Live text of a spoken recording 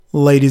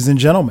Ladies and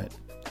gentlemen,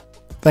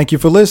 thank you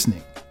for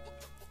listening,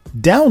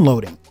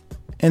 downloading,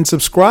 and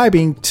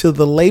subscribing to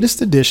the latest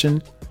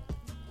edition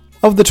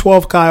of the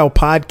 12 Kyle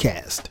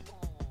podcast.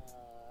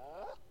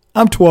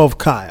 I'm 12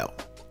 Kyle.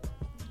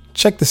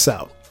 Check this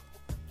out.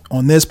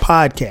 On this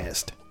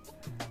podcast,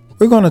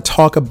 we're going to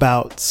talk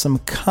about some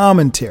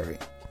commentary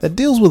that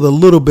deals with a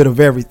little bit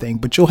of everything,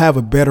 but you'll have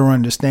a better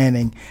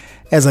understanding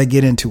as I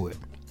get into it.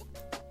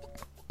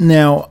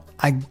 Now,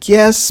 I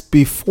guess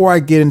before I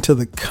get into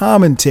the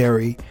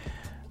commentary,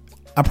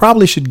 I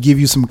probably should give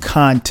you some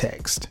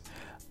context.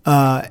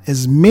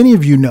 As many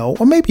of you know,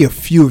 or maybe a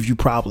few of you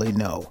probably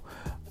know,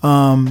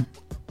 I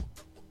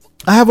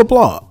have a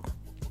blog.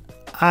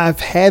 I've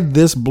had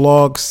this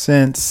blog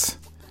since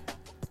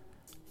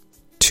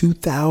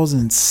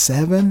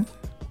 2007.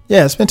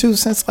 Yeah, it's been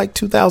since like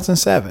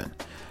 2007.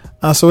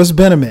 So it's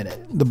been a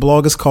minute. The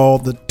blog is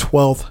called The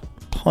 12th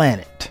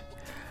Planet.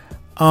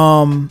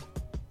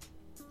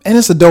 And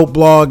it's a dope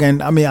blog.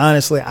 And I mean,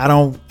 honestly, I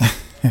don't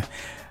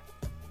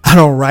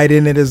write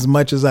in it as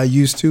much as I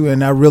used to.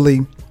 And I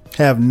really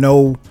have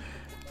no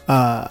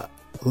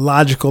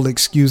logical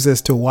excuse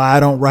as to why I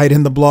don't write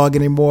in the blog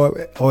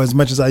anymore or as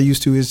much as I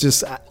used to. It's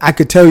just, I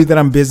could tell you that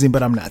I'm busy,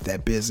 but I'm not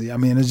that busy. I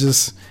mean, it's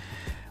just,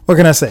 what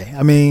can I say?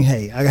 I mean,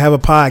 hey, I have a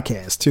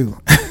podcast too.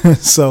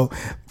 So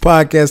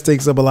podcast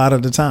takes up a lot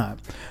of the time.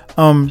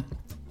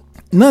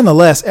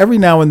 Nonetheless, every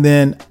now and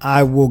then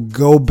I will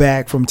go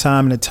back from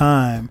time to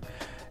time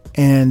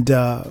and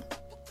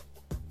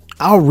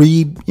I'll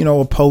read,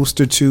 a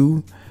post or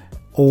two,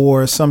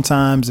 or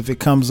sometimes if it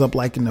comes up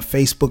like in the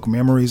Facebook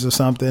memories or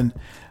something,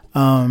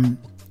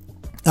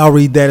 I'll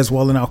read that as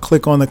well. And I'll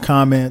click on the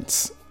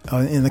comments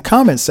in the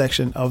comment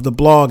section of the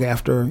blog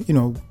after,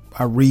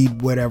 I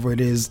read whatever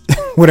it is,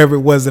 whatever it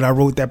was that I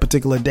wrote that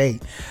particular day.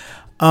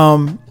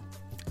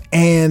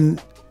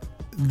 And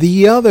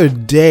the other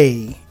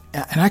day,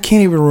 and I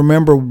can't even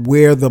remember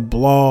which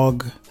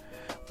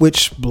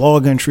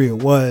blog entry it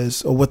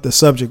was or what the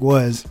subject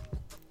was,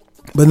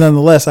 but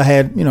nonetheless, I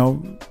had,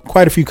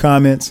 quite a few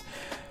comments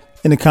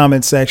in the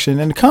comment section.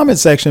 And the comment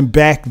section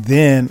back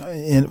then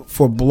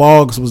for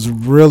blogs was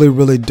really,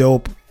 really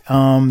dope,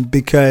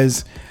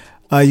 because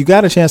you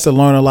got a chance to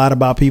learn a lot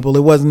about people.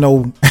 It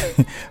wasn't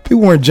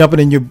people weren't jumping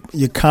in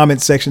your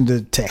comment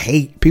section to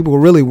hate. People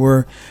really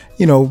were,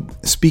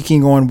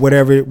 speaking on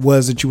whatever it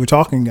was that you were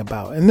talking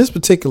about. And this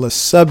particular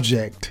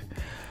subject,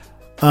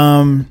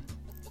 it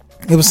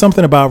was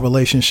something about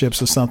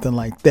relationships or something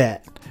like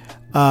that.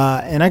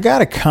 And I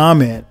got a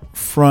comment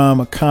from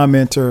a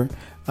commenter,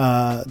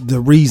 The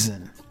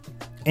Reason.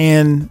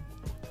 And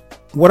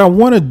what I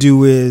want to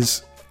do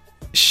is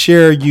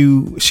share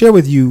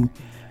with you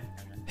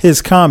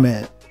his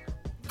comment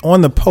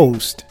on the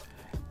post.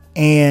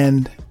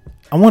 And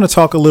I want to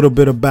talk a little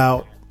bit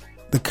about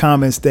the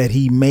comments that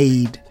he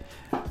made,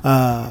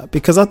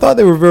 because I thought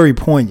they were very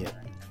poignant.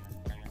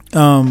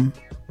 And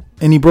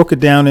he broke it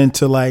down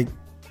into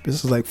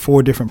this is like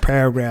 4 different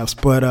paragraphs,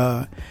 but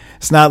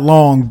it's not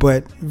long,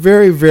 but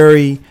very,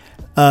 very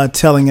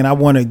telling. And I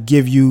want to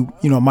give you,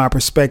 my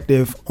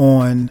perspective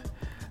on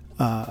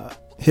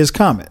his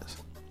comments.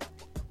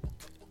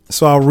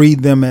 So I'll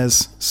read them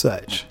as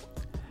such.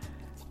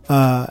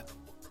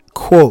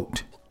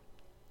 Quote,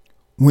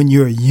 "When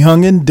you're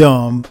young and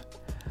dumb,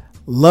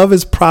 love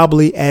is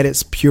probably at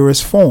its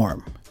purest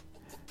form.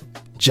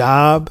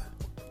 Job,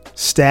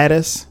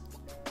 status,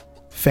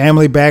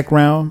 family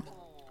background,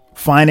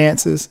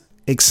 finances,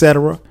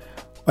 etc.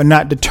 are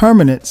not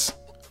determinants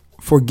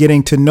for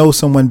getting to know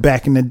someone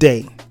back in the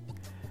day.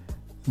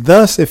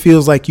 Thus, it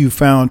feels like you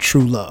found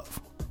true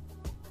love."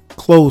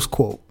 Close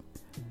quote.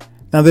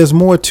 Now, there's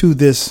more to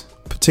this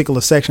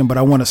particular section, but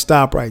I want to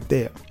stop right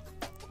there.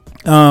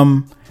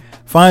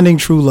 Finding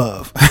true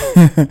love.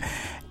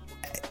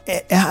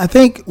 I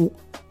think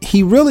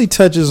he really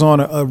touches on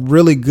a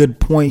really good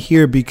point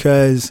here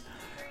because,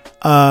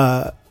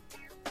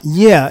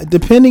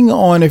 depending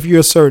on if you're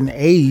a certain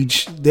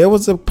age, there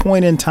was a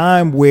point in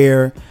time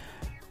where,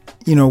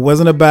 it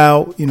wasn't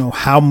about,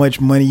 how much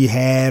money you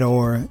had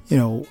or,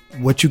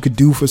 what you could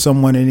do for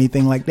someone or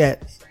anything like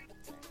that.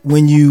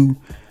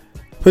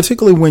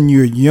 Particularly when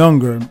you're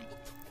younger,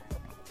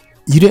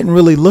 you didn't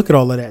really look at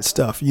all of that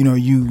stuff.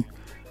 You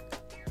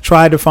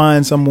tried to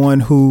find someone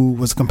who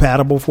was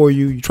compatible for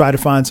you. You tried to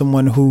find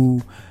someone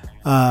who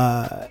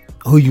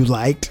you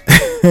liked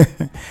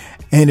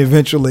and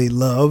eventually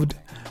loved.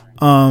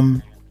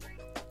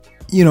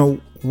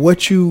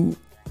 What you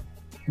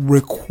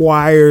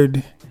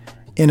required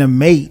in a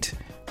mate,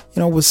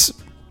 was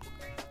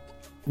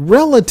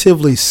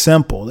relatively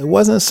simple. It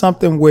wasn't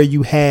something where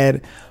you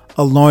had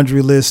a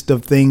laundry list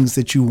of things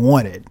that you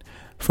wanted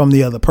from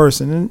the other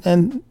person.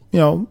 And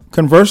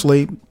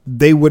conversely,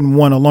 they wouldn't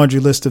want a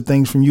laundry list of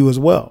things from you as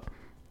well.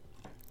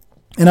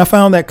 And I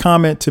found that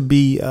comment to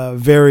be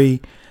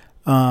very,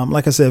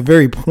 like I said,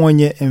 very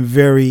poignant and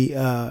very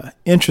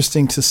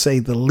interesting to say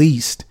the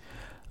least.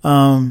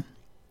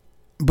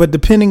 But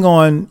depending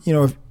on,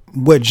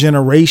 what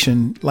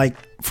generation, like,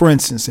 for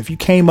instance, if you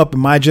came up in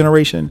my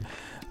generation,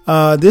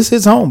 this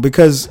hits home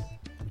because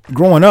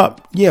growing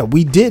up, yeah,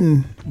 we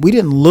didn't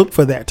look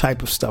for that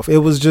type of stuff. It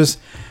was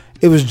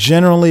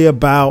generally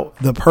about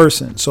the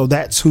person. So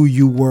that's who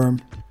you were,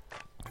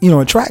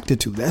 attracted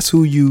to. That's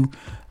who you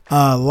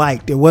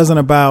liked. It wasn't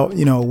about,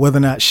 whether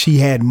or not she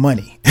had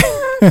money.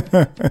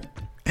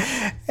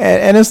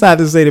 and it's not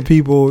to say that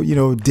people,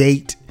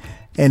 date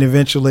and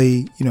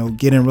eventually,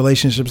 get in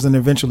relationships and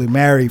eventually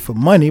marry for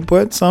money,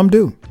 but some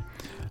do.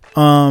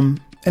 And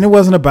it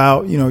wasn't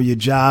about, your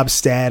job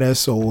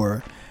status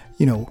or,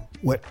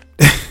 what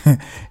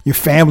your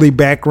family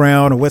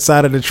background or what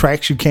side of the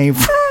tracks you came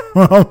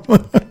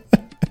from.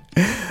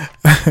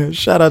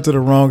 Shout out to the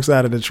wrong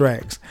side of the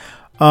tracks.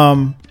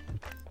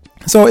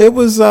 So it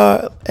was,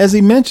 as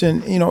he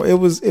mentioned, it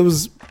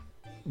was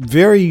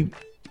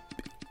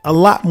a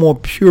lot more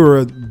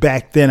pure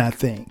back then, I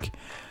think.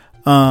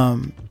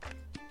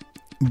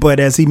 But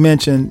as he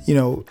mentioned,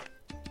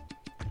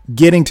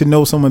 getting to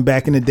know someone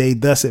back in the day,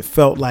 thus it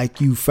felt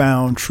like you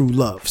found true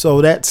love.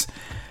 So that's,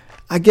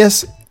 I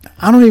guess,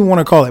 I don't even want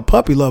to call it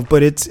puppy love,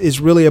 but it's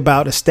really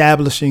about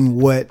establishing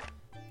what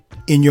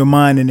in your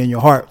mind and in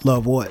your heart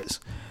love was.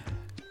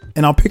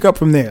 And I'll pick up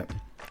from there.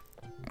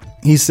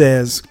 He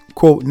says,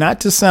 quote,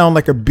 "Not to sound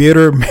like a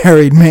bitter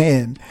married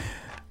man,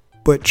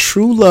 but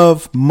true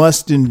love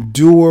must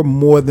endure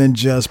more than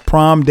just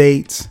prom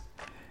dates,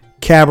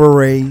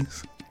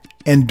 cabarets,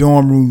 and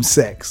dorm room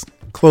sex."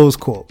 Close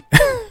quote.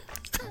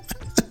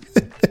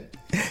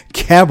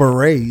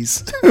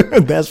 Cabarets.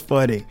 That's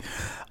funny.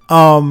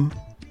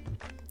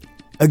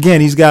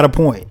 Again, he's got a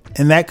point,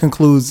 and that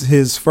concludes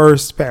his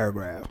first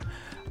paragraph.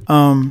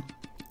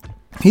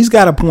 He's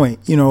got a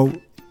point.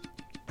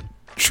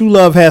 True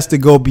love has to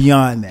go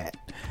beyond that.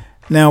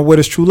 Now, what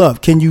is true love?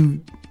 Can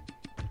you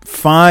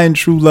find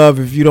true love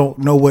if you don't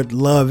know what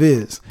love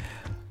is?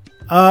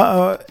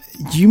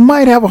 You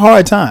might have a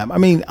hard time. I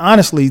mean,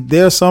 honestly,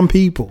 there are some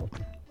people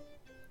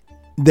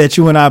that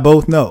you and I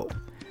both know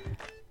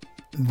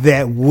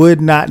that would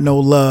not know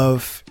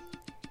love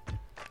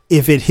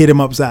if it hit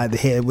him upside the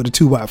head with a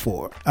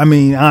 2x4. I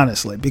mean,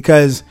 honestly,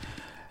 because,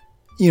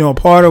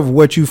 part of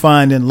what you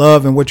find in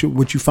love and what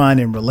you find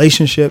in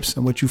relationships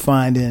and what you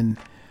find in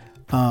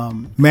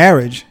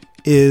marriage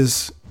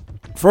is,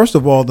 first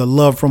of all, the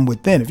love from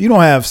within. If you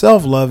don't have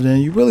self-love, then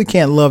you really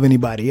can't love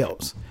anybody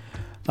else.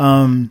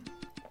 And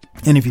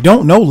if you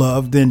don't know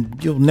love, then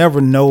you'll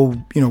never know,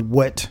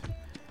 what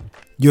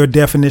your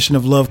definition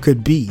of love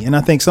could be. And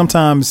I think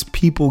sometimes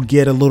people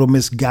get a little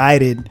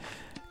misguided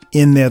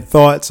in their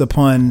thoughts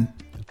upon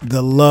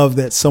the love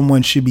that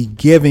someone should be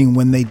giving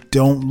when they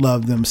don't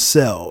love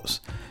themselves.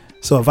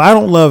 So if I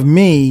don't love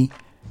me,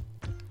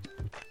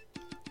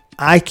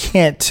 I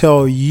can't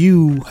tell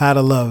you how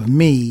to love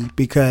me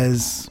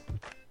because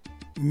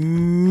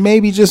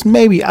maybe, just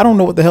maybe, I don't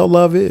know what the hell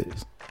love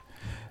is.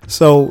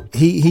 So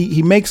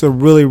he makes a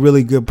really,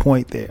 really good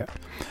point there.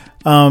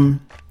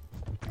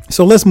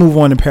 So let's move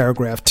on to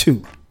paragraph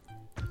 2.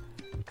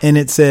 And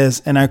it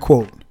says, and I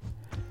quote,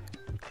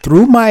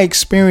 "Through my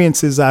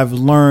experiences, I've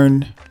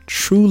learned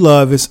true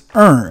love is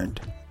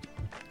earned,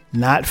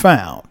 not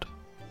found."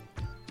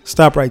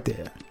 Stop right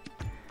there.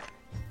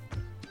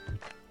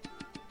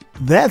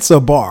 That's a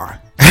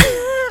bar.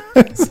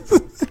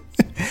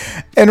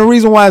 And the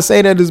reason why I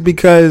say that is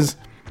because,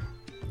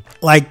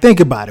 think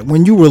about it.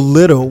 When you were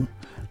little,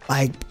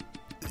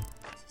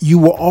 you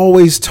were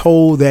always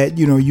told that,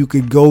 you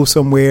could go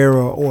somewhere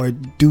or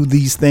do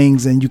these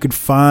things and you could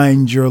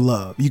find your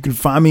love. You could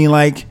find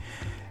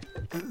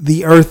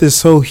the earth is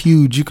so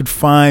huge, you could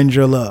find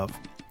your love.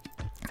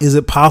 Is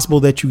it possible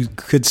that you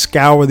could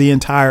scour the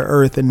entire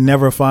earth and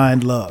never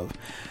find love?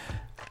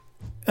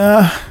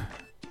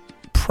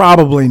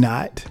 Probably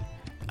not.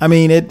 I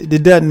mean,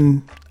 it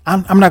doesn't,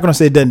 I'm not going to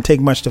say it doesn't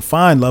take much to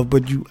find love,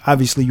 but you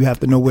have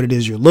to know what it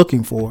is you're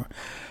looking for.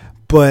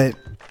 But,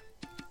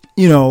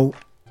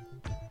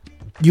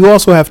 you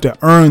also have to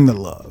earn the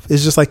love.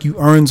 It's just like you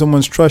earn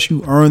someone's trust.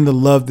 You earn the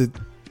love that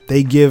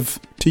they give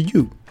to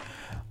you.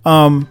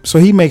 So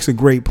he makes a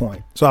great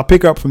point. So I'll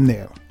pick up from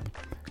there.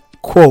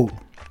 Quote,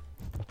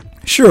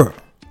 "Sure,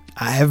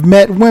 I have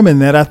met women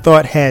that I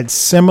thought had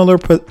similar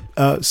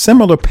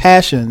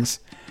passions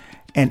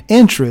and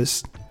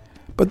interests,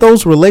 but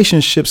those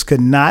relationships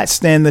could not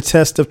stand the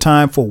test of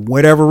time for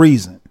whatever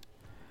reason.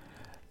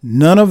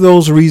 None of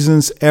those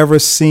reasons ever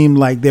seemed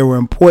like they were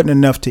important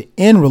enough to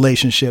end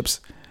relationships,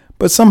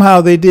 but somehow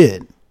they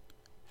did."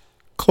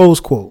 Close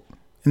quote.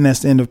 And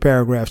that's the end of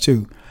paragraph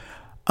 2.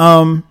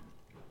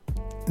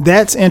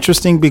 That's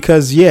interesting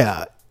because,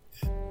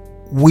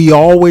 we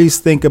always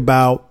think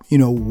about,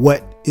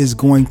 what is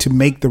going to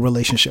make the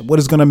relationship, what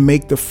is going to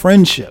make the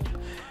friendship.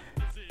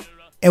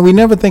 And we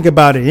never think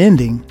about it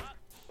ending.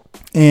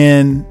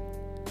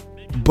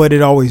 But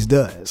it always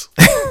does.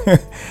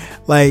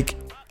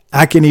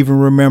 I can even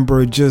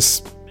remember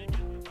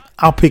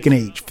I'll pick an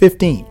age,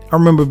 15. I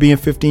remember being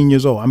 15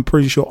 years old. I'm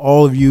pretty sure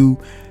all of you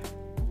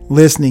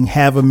listening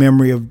have a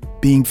memory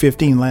of being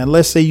 15.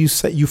 Let's say you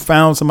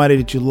found somebody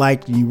that you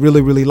liked and you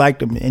really, really liked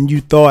them. And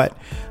you thought,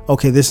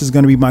 okay, this is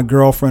going to be my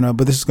girlfriend,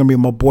 but this is going to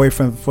be my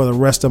boyfriend for the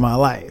rest of my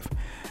life.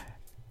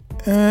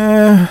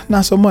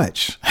 Not so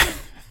much.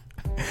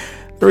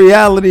 The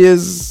reality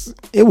is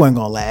it wasn't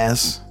going to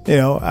last.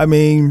 I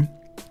mean,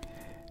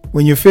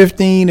 when you're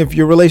 15, if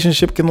your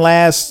relationship can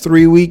last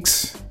 3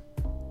 weeks,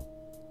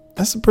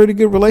 that's a pretty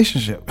good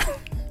relationship.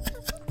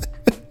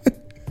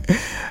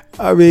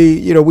 I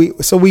mean,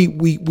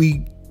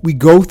 we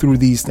go through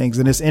these things,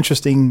 and it's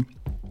interesting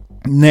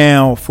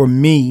now for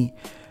me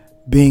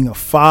being a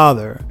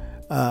father,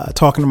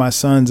 talking to my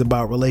sons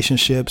about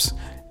relationships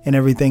and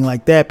everything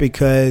like that,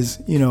 because,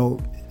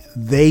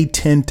 they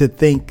tend to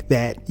think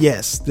that,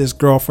 yes, this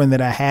girlfriend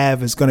that I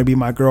have is going to be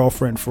my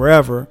girlfriend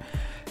forever.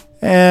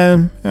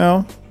 And,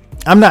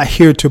 I'm not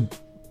here to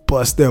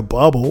bust their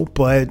bubble,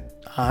 but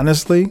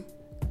honestly,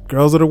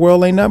 girls of the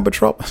world ain't nothing but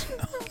trouble.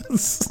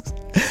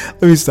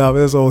 Let me stop.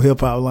 That's old hip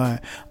hop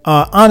line.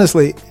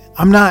 Honestly,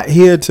 I'm not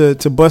here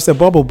to bust their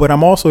bubble, but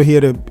I'm also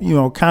here to,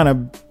 kind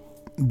of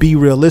be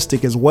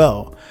realistic as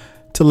well,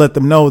 to let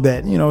them know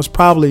that, it's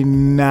probably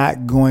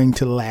not going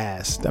to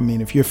last. I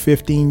mean, if you're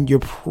 15, you're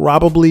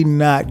probably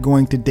not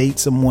going to date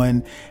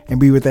someone and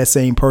be with that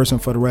same person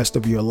for the rest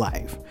of your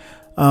life.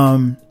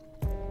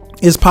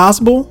 It's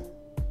possible,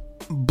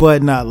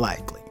 but not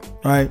likely,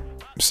 right?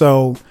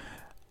 So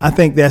I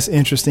think that's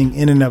interesting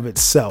in and of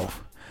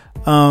itself.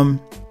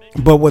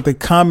 But what the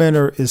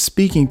commenter is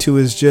speaking to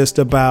is just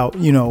about,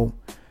 you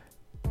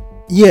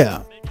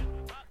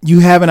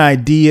have an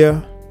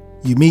idea.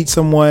 You meet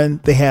someone,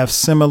 they have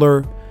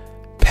similar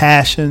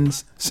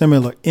passions,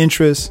 similar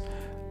interests,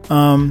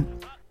 and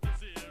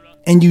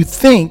you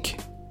think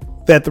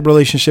that the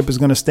relationship is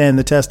going to stand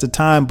the test of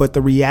time, but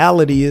the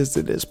reality is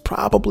that it's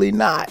probably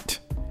not.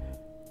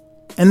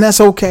 And that's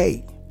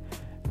okay.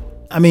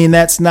 I mean,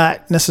 that's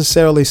not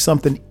necessarily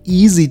something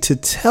easy to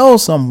tell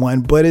someone,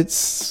 but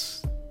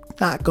it's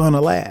not going to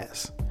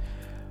last.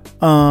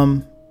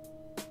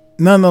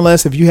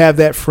 Nonetheless, if you have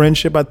that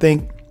friendship, I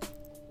think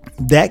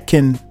that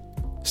can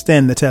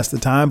stand the test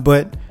of time,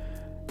 but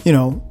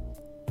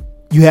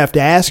you have to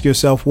ask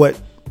yourself what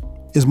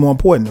is more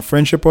important, the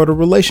friendship or the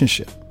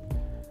relationship.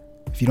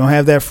 If you don't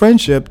have that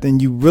friendship, then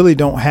you really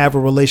don't have a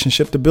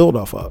relationship to build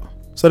off of.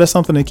 So that's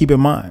something to keep in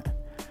mind.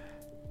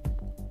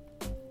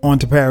 On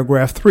to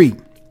paragraph 3.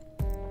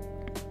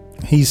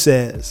 He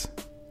says,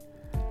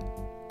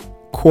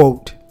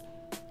 quote,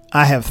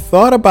 I have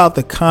thought about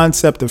the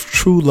concept of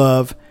true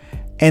love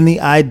and the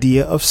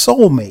idea of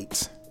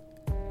soulmates.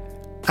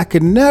 I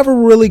could never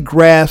really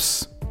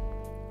grasp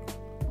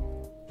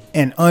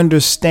and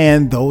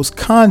understand those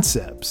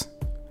concepts.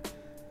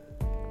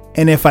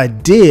 And if I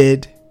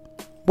did,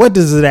 what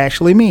does it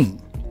actually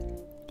mean?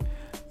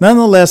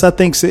 Nonetheless, I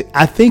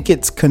think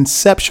it's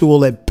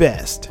conceptual at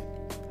best.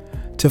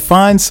 To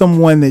find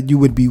someone that you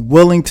would be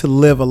willing to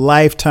live a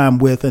lifetime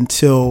with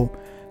until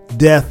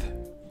death,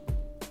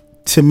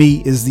 to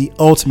me, is the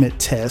ultimate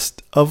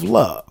test of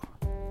love.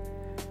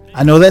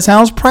 I know that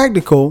sounds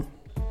practical,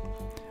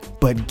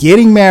 but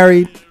getting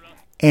married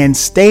and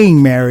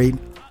staying married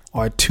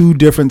are two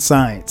different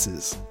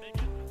sciences.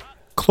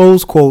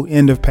 Close quote,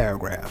 end of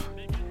paragraph.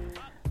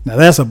 Now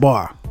that's a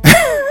bar.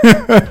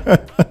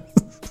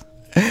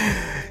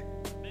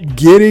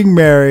 Getting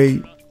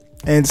married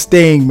and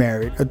staying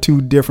married are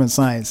two different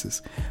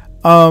sciences.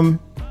 I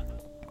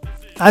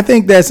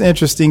think that's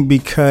interesting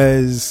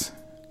because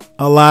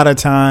a lot of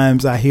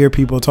times I hear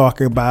people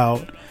talking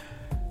about,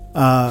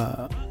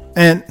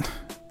 and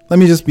let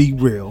me just be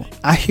real.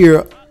 I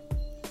hear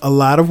a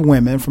lot of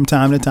women from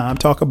time to time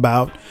talk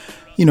about,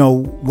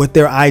 what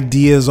their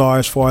ideas are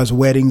as far as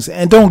weddings.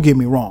 And don't get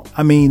me wrong.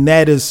 I mean,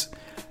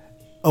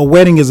 a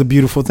wedding is a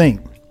beautiful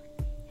thing.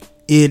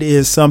 It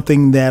is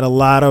something that a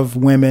lot of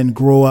women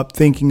grow up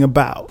thinking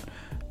about.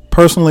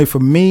 Personally, for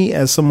me,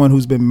 as someone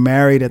who's been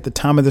married at the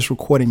time of this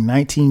recording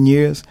 19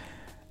 years,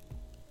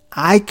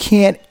 I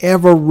can't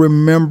ever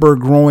remember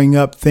growing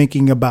up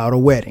thinking about a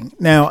wedding.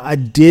 Now, I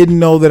did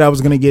know that I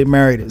was going to get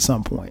married at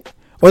some point,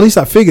 or at least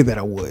I figured that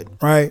I would,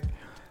 right?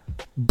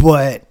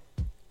 But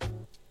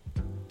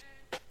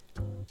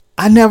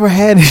I never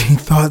had any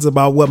thoughts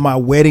about what my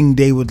wedding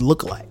day would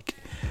look like,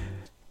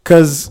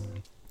 because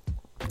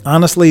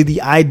honestly,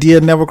 the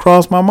idea never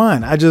crossed my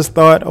mind. I just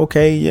thought,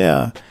 okay,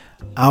 yeah,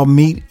 I'll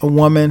meet a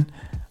woman,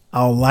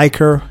 I'll like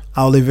her,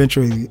 I'll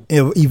eventually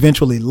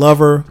love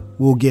her,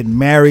 we'll get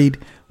married,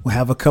 we'll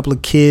have a couple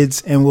of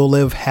kids, and we'll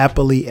live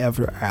happily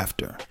ever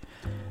after.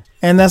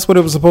 And that's what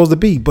it was supposed to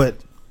be. But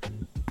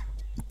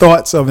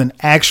thoughts of an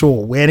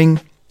actual wedding,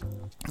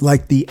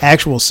 like the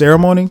actual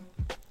ceremony,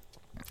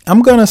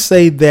 I'm going to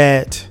say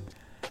that,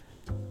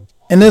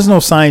 and there's no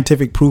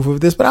scientific proof of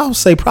this, but I'll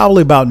say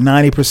probably about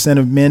 90%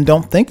 of men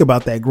don't think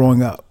about that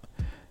growing up.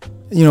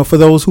 For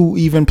those who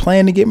even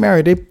plan to get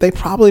married, they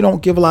probably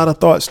don't give a lot of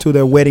thoughts to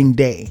their wedding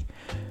day.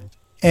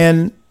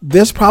 And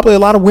there's probably a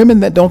lot of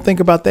women that don't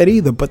think about that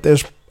either, but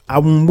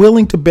I'm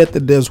willing to bet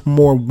that there's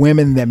more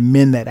women than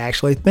men that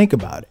actually think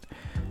about it.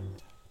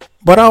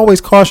 But I always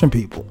caution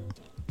people.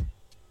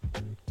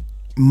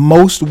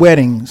 Most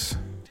weddings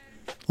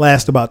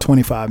last about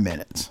 25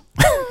 minutes.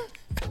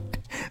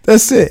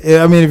 That's it.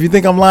 I mean, if you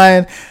think I'm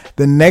lying,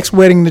 the next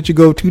wedding that you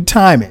go to,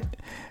 time it.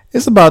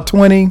 It's about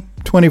 20,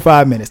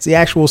 25 minutes, the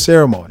actual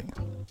ceremony.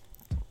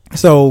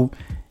 So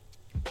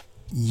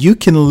you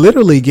can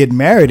literally get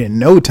married in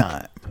no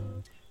time.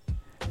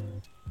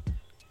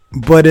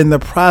 But in the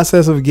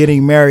process of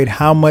getting married,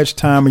 how much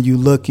time are you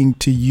looking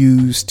to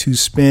use to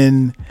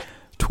spend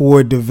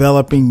toward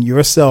developing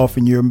yourself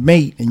and your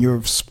mate and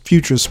your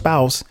future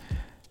spouse,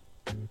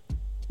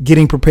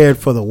 getting prepared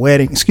for the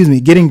wedding,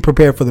 getting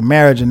prepared for the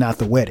marriage and not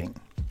the wedding?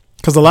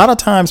 Because a lot of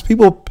times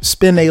people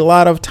spend a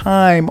lot of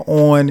time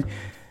on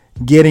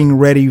getting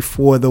ready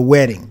for the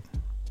wedding,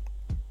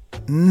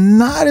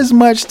 not as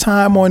much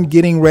time on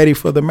getting ready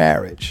for the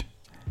marriage.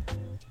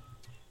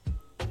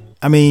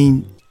 I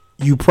mean,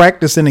 you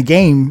practice in a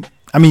game.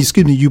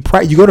 You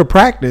go to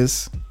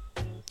practice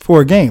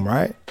for a game,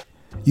 right?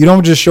 You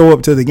don't just show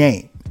up to the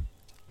game.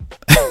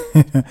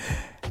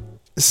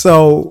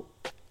 So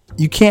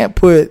you can't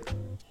put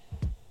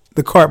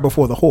the cart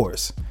before the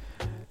horse.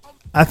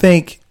 I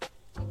think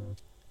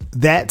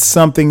that's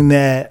something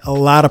that a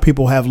lot of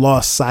people have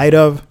lost sight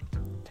of.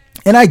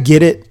 And I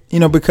get it,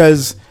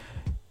 because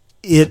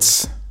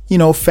it's,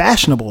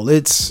 fashionable.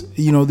 It's,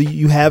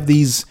 you have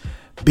these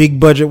big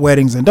budget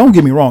weddings. And don't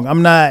get me wrong,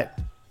 I'm not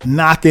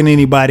knocking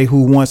anybody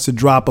who wants to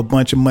drop a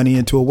bunch of money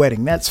into a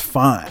wedding. That's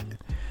fine.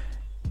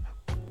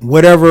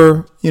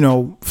 Whatever,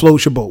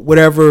 floats your boat,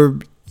 whatever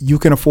you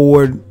can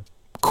afford,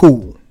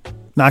 cool.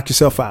 Knock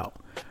yourself out.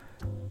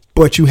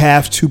 But you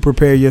have to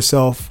prepare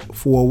yourself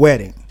for a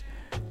wedding.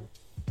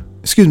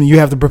 You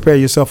have to prepare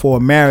yourself for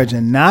a marriage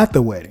and not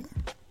the wedding.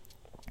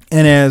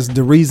 And as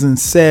the reason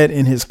said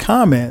in his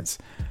comments,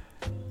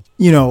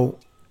 you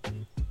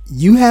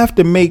have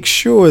to make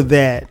sure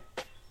that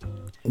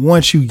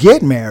once you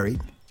get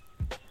married,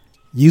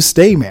 you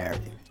stay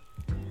married.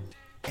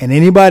 And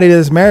anybody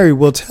that's married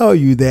will tell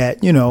you that,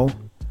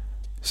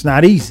 it's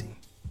not easy.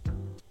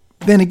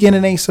 Then again,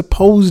 it ain't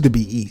supposed to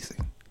be easy,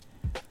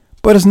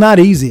 but it's not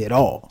easy at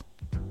all.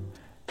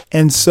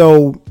 And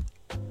so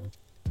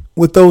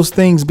with those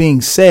things being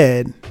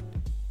said,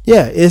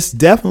 yeah, it's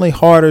definitely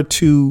harder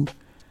to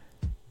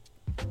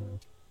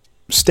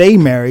stay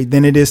married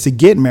than it is to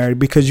get married,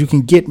 because you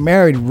can get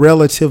married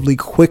relatively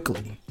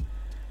quickly.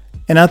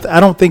 And I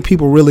don't think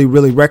people really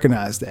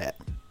recognize that.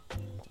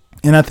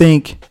 And I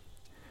think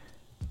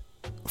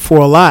for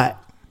a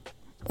lot,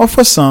 or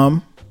for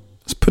some,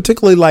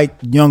 particularly like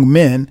young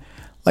men,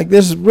 like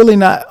there's really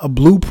not a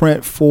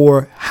blueprint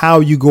for how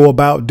you go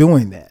about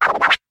doing that.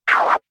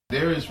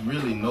 There is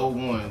really no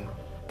one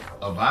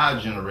of our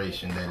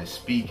generation that is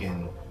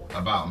speaking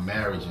about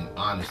marriage in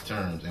honest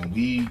terms. And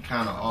we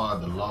kind of are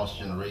the lost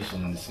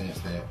generation in the sense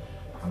that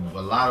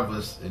a lot of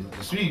us,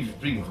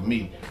 speaking for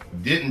me,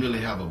 didn't really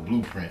have a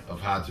blueprint of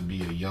how to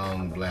be a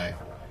young black,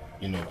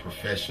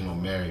 professional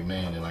married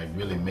man and like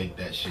really make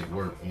that shit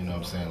work. You know what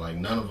I'm saying? Like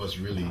none of us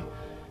really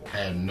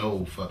had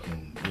no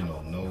fucking,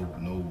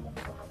 no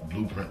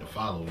blueprint to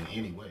follow in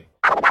any way.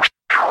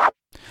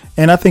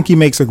 And I think he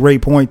makes a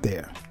great point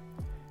there.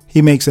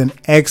 He makes an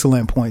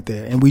excellent point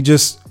there. And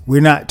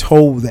we're not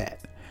told that.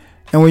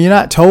 And when you're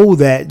not told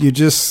that,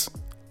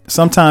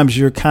 sometimes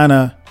you're kind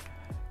of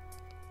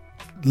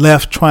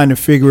left trying to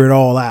figure it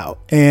all out.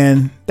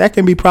 And that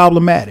can be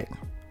problematic.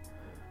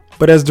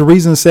 But as the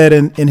reason said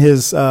in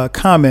his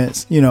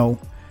comments,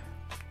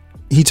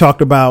 he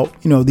talked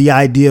about, the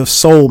idea of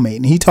soulmate.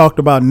 And he talked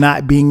about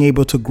not being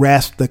able to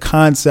grasp the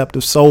concept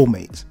of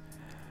soulmates.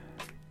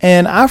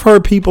 And I've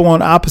heard people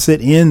on opposite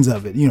ends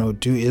of it.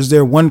 Is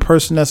there one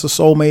person that's a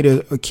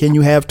soulmate, or can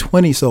you have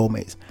 20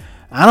 soulmates?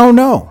 I don't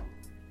know.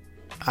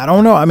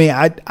 I mean,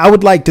 I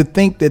would like to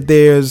think that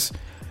there's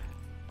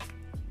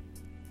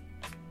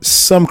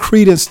some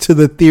credence to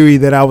the theory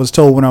that I was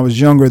told when I was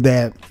younger,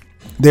 that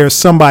there's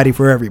somebody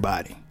for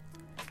everybody.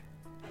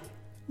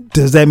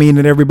 Does that mean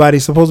that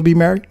everybody's supposed to be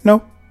married?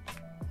 No.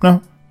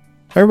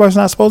 Everybody's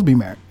not supposed to be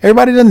married.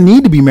 Everybody doesn't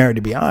need to be married,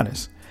 to be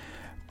honest.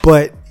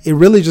 But it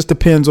really just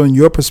depends on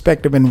your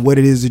perspective and what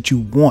it is that you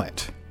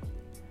want.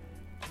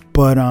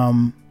 But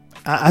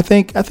I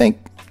think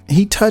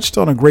he touched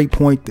on a great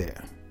point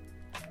there.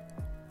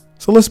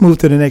 So let's move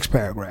to the next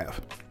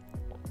paragraph.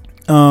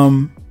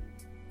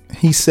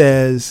 He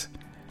says,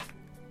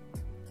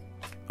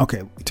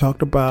 okay, we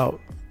talked about,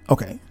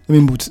 okay, let me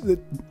move to the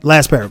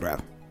last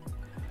paragraph.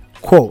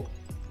 Quote,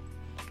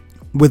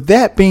 with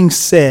that being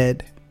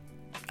said,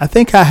 I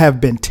think I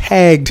have been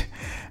tagged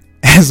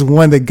as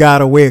one that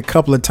got away a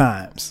couple of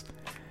times,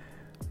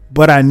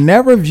 but I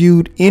never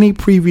viewed any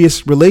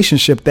previous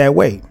relationship that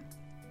way.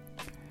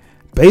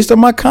 Based on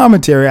my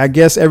commentary, I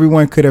guess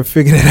everyone could have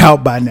figured it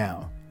out by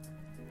now.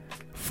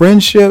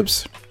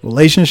 Friendships,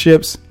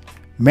 relationships,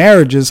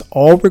 marriages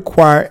all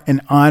require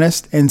an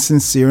honest and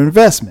sincere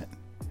investment.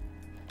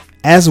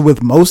 As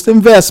with most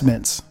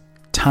investments,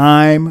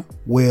 time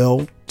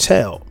will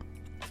tell.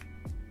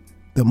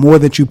 The more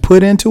that you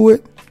put into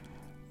it,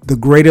 the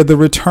greater the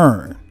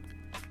return.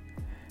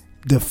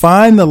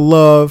 Define the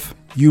love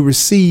you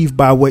receive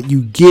by what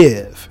you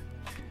give,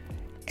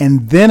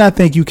 and then I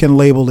think you can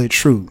label it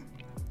true.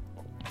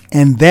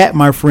 And that,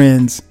 my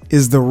friends,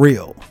 is the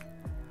real.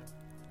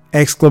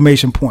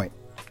 Exclamation point.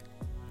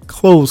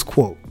 Close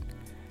quote.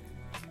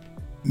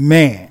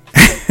 Man,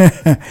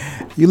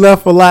 you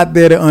left a lot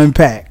there to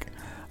unpack.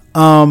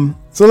 So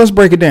let's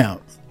break it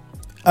down.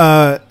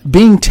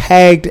 Being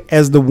tagged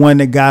as the one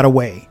that got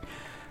away.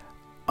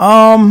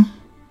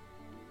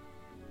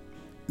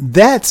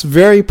 That's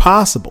very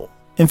possible.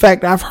 In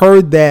fact, I've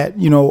heard that,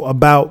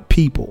 about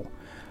people.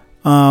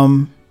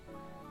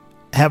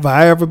 Have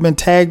I ever been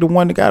tagged the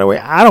one that got away?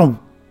 I don't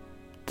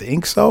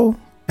think so.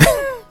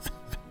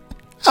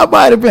 I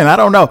might have been. I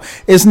don't know.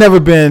 It's never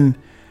been,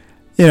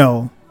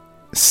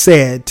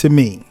 said to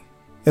me,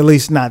 at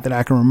least not that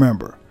I can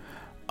remember.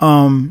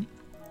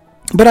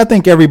 But I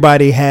think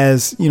everybody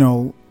has,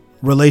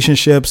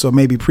 relationships or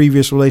maybe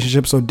previous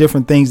relationships or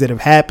different things that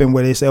have happened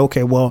where they say,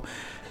 okay, well,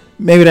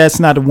 maybe that's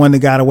not the one that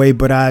got away,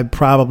 but I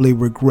probably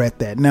regret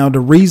that. Now, the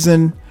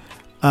reason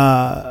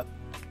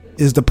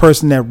is the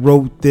person that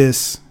wrote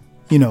this,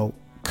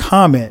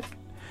 comment,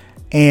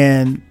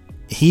 and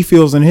he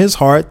feels in his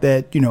heart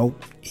that,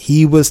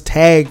 he was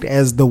tagged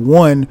as the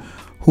one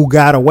who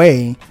got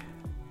away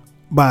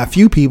by a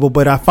few people.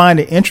 But I find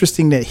it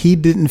interesting that he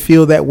didn't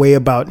feel that way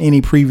about any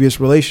previous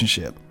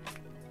relationship.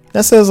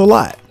 That says a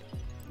lot.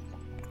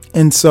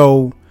 And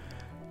so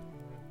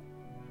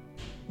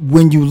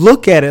when you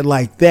look at it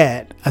like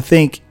that, I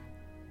think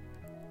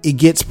it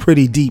gets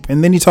pretty deep.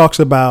 And then he talks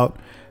about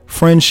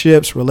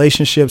friendships,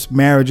 relationships,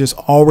 marriages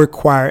all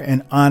require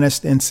an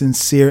honest and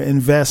sincere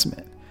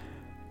investment.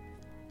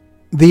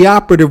 The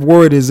operative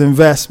word is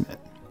investment.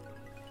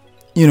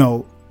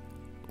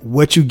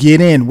 What you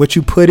get in, what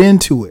you put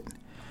into it,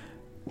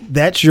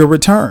 that's your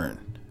return.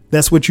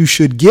 That's what you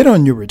should get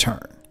on your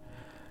return.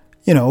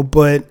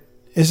 But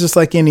it's just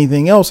like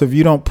anything else. If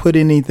you don't put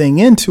anything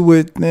into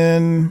it,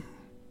 then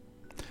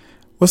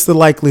what's the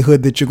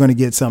likelihood that you're going to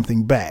get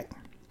something back?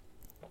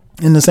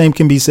 And the same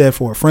can be said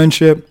for a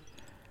friendship.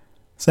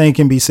 Same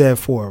can be said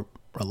for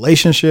a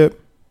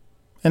relationship.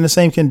 And the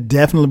same can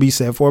definitely be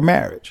said for a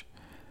marriage.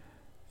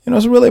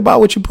 It's really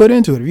about what you put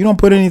into it. If you don't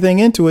put anything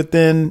into it,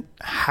 then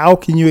how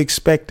can you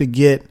expect to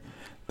get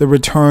the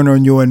return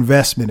on your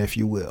investment, if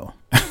you will?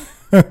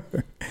 But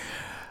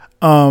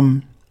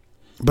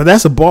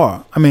that's a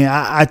bar. I mean,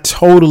 I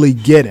totally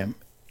get him.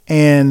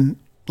 And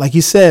like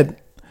you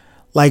said,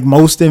 like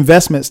most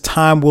investments,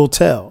 time will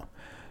tell.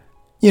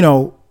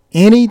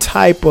 Any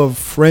type of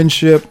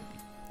friendship,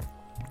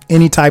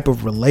 any type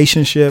of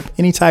relationship,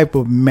 any type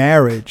of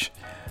marriage,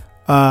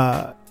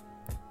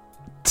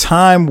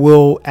 time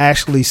will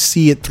actually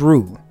see it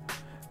through.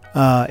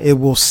 It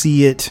will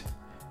see it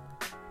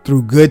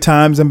through good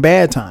times and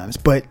bad times.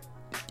 But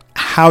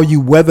how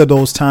you weather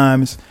those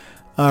times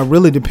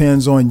really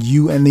depends on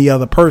you and the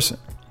other person.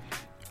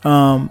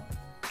 But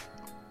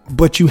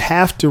you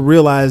have to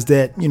realize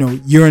that,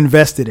 you're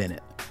invested in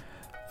it.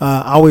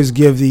 I always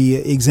give the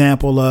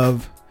example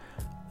of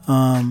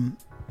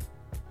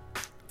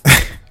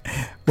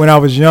when I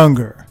was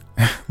younger,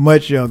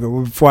 much younger,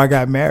 before I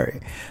got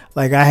married.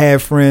 Like I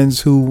had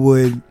friends who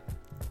would,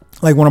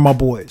 like one of my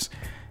boys,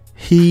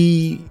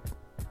 he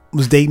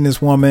was dating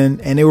this woman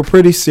and they were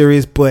pretty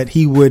serious, but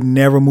he would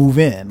never move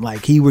in.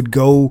 Like he would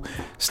go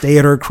stay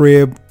at her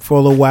crib for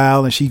a little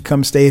while and she'd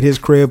come stay at his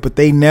crib, but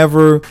they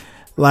never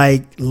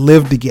like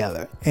lived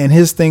together. And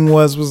his thing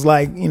was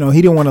like, he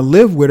didn't want to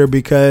live with her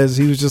because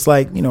he was just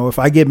like, if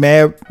I get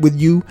mad with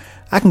you,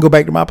 I can go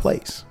back to my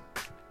place.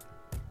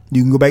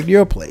 You can go back to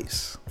your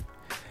place.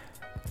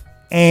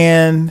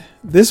 And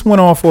this went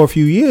on for a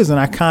few years and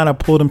I kind of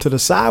pulled him to the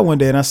side one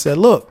day and I said,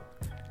 look,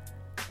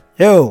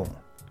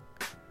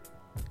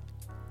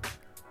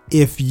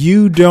 if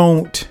you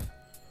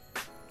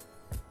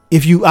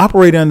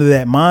operate under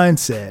that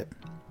mindset,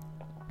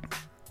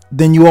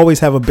 then you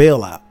always have a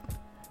bailout.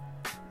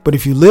 But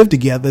if you live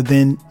together,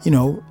 then,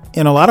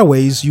 in a lot of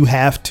ways you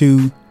have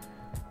to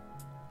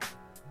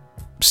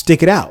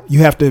stick it out. You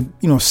have to,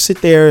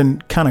 sit there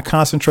and kind of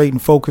concentrate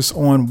and focus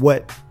on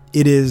what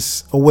it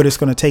is or what it's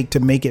going to take to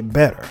make it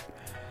better.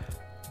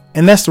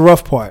 And that's the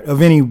rough part of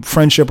any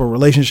friendship or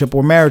relationship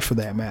or marriage for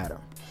that matter.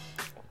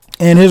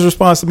 And his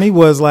response to me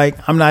was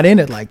like, I'm not in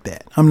it like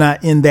that. I'm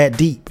not in that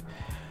deep.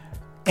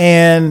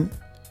 And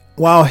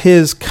while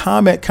his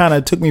comment kind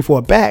of took me for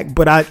a back,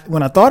 but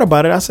when I thought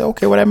about it, I said,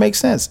 okay, well, that makes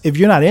sense. If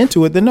you're not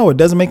into it, then no, it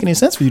doesn't make any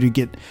sense for you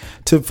it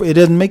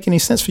doesn't make any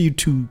sense for you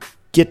to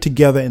get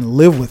together and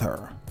live with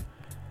her.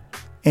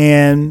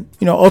 And,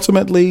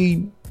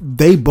 ultimately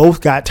they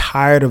both got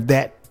tired of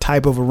that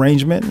type of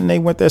arrangement and they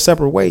went their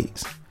separate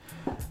ways.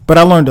 But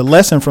I learned a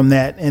lesson from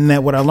that. And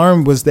that what I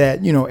learned was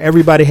that,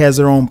 everybody has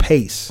their own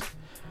pace.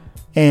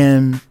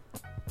 And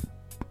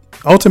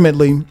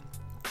ultimately,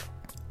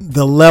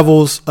 the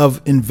levels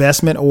of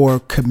investment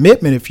or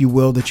commitment, if you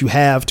will, that you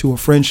have to a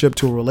friendship,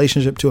 to a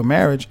relationship, to a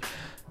marriage,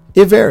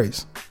 it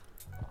varies.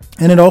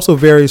 And it also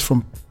varies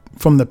from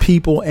the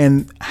people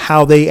and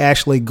how they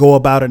actually go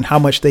about it and how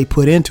much they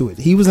put into it.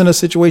 He was in a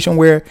situation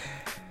where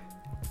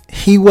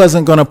he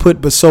wasn't going to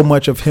put but so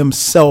much of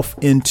himself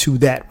into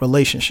that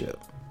relationship.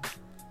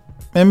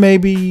 And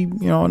maybe,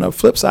 on the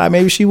flip side,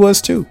 maybe she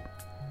was too.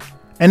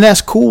 And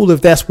that's cool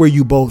if that's where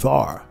you both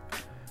are.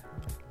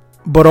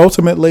 But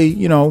ultimately,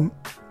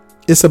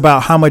 It's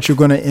about how much you're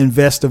going to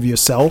invest of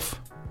yourself,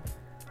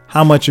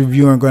 how much of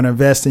you are going to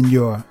invest in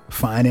your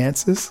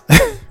finances,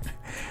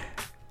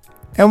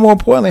 and more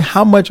importantly,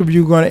 how much of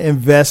you are going to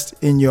invest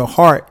in your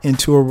heart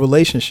into a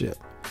relationship.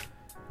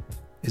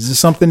 Is this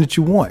something that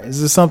you want?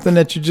 Is this something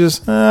that you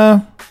just,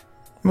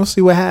 we'll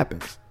see what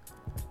happens.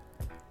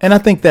 And I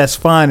think that's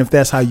fine if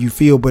that's how you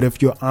feel. But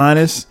if you're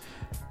honest,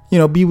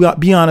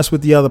 be honest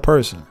with the other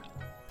person.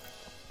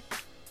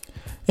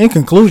 In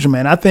conclusion,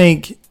 man, I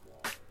think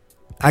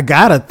I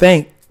got to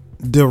thank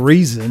the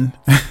reason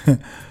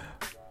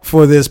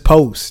for this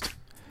post.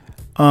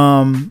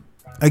 Again,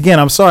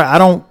 I'm sorry.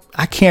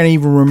 I can't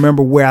even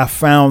remember where I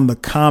found the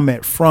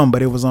comment from,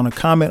 but it was on a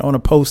comment on a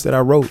post that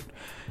I wrote.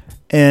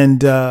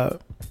 And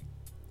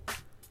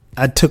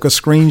I took a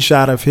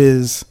screenshot of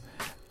his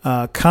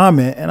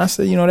comment, and I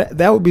said,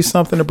 that would be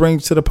something to bring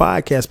to the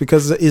podcast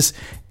because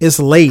it's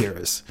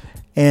layers.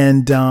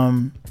 And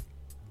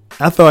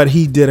I thought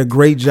he did a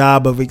great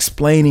job of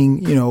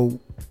explaining,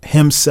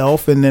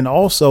 himself, and then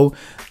also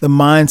the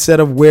mindset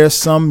of where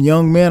some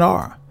young men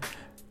are.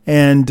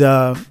 And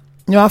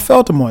I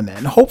felt him on that,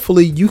 and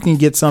hopefully you can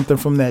get something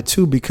from that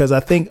too, because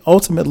I think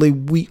ultimately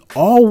we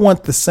all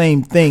want the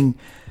same thing.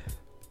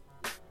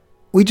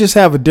 We just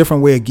have a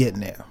different way of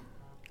getting there.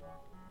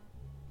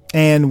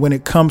 And when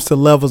it comes to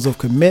levels of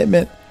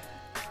commitment,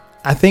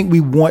 I think we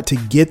want to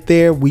get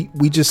there. We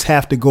just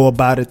have to go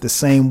about it the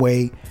same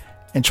way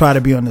and try to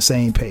be on the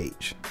same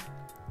page.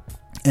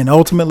 And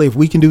ultimately, if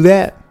we can do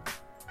that,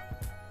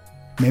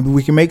 maybe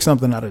we can make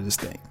something out of this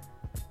thing.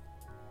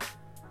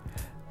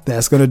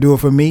 That's going to do it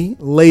for me.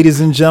 Ladies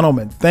and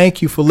gentlemen,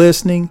 thank you for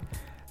listening,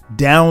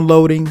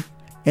 downloading,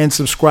 and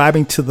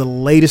subscribing to the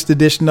latest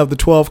edition of the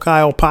 12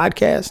 Kyle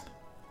podcast.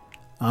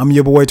 I'm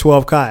your boy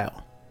 12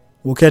 Kyle.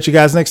 We'll catch you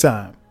guys next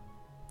time.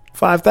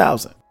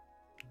 5,000.